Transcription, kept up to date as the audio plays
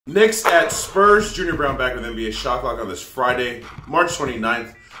Knicks at Spurs. Junior Brown back with NBA Shot Clock on this Friday, March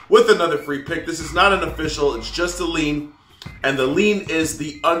 29th, with another free pick. This is not an official, it's just a lean. And the lean is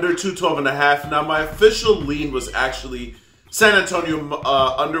the under 212.5. Now, my official lean was actually San Antonio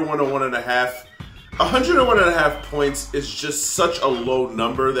under 101.5. 101.5 points is just such a low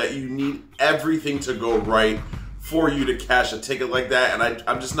number that you need everything to go right for you to cash a ticket like that. And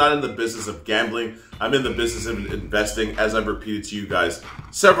I'm just not in the business of gambling. I'm in the business of investing, as I've repeated to you guys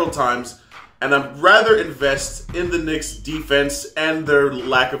several times. And I'd rather invest in the Knicks defense and their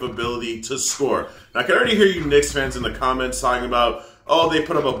lack of ability to score. And I can already hear you Knicks fans in the comments talking about, oh, they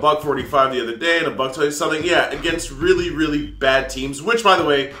put up a $145 the other day and a $120 something. Yeah, against really, really bad teams, which, by the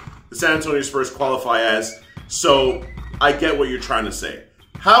way, the San Antonio Spurs qualify as. So I get what you're trying to say.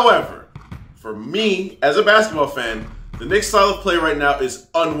 However, for me, as a basketball fan, the Knicks style of play right now is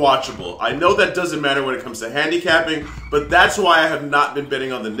unwatchable. I know that doesn't matter when it comes to handicapping, but that's why I have not been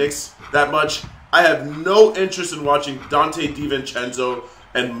betting on the Knicks that much. I have no interest in watching Dante DiVincenzo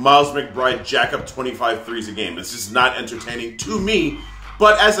and Miles McBride jack up 25 threes a game. It's just not entertaining to me.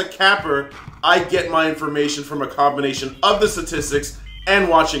 But as a capper, I get my information from a combination of the statistics and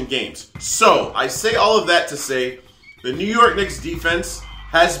watching games. So I say all of that to say the New York Knicks defense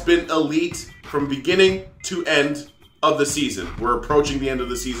has been elite from beginning to end of the season. We're approaching the end of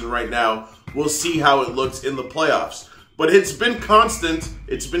the season right now. We'll see how it looks in the playoffs. But it's been constant,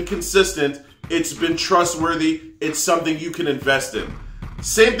 it's been consistent, it's been trustworthy, it's something you can invest in.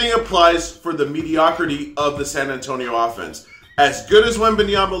 Same thing applies for the mediocrity of the San Antonio offense. As good as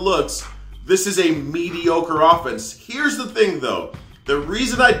Wembanyama looks, this is a mediocre offense. Here's the thing though. The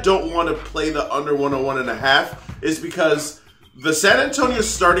reason I don't want to play the under 101.5 is because the San Antonio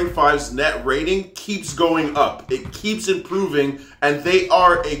starting five's net rating keeps going up. It keeps improving, and they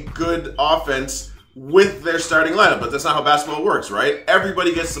are a good offense with their starting lineup. But that's not how basketball works, right?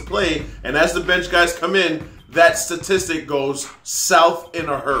 Everybody gets to play, and as the bench guys come in, that statistic goes south in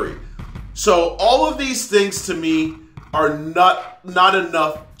a hurry. So all of these things to me are not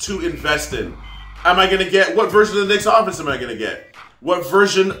enough to invest in. Am I going to get, what version of the Knicks offense am I going to get? What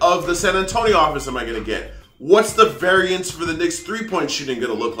version of the San Antonio offense am I going to get? What's the variance for the Knicks three-point shooting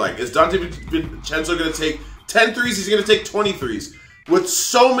going to look like? Is Dante DiVincenzo going to take 10 threes? He's going to take 20 threes. With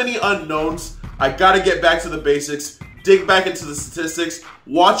so many unknowns, I got to get back to the basics, dig back into the statistics,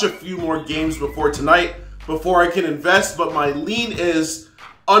 watch a few more games before tonight, before I can invest. But my lean is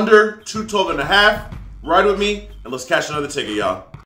under 212.5. Ride with me, and let's cash another ticket, y'all.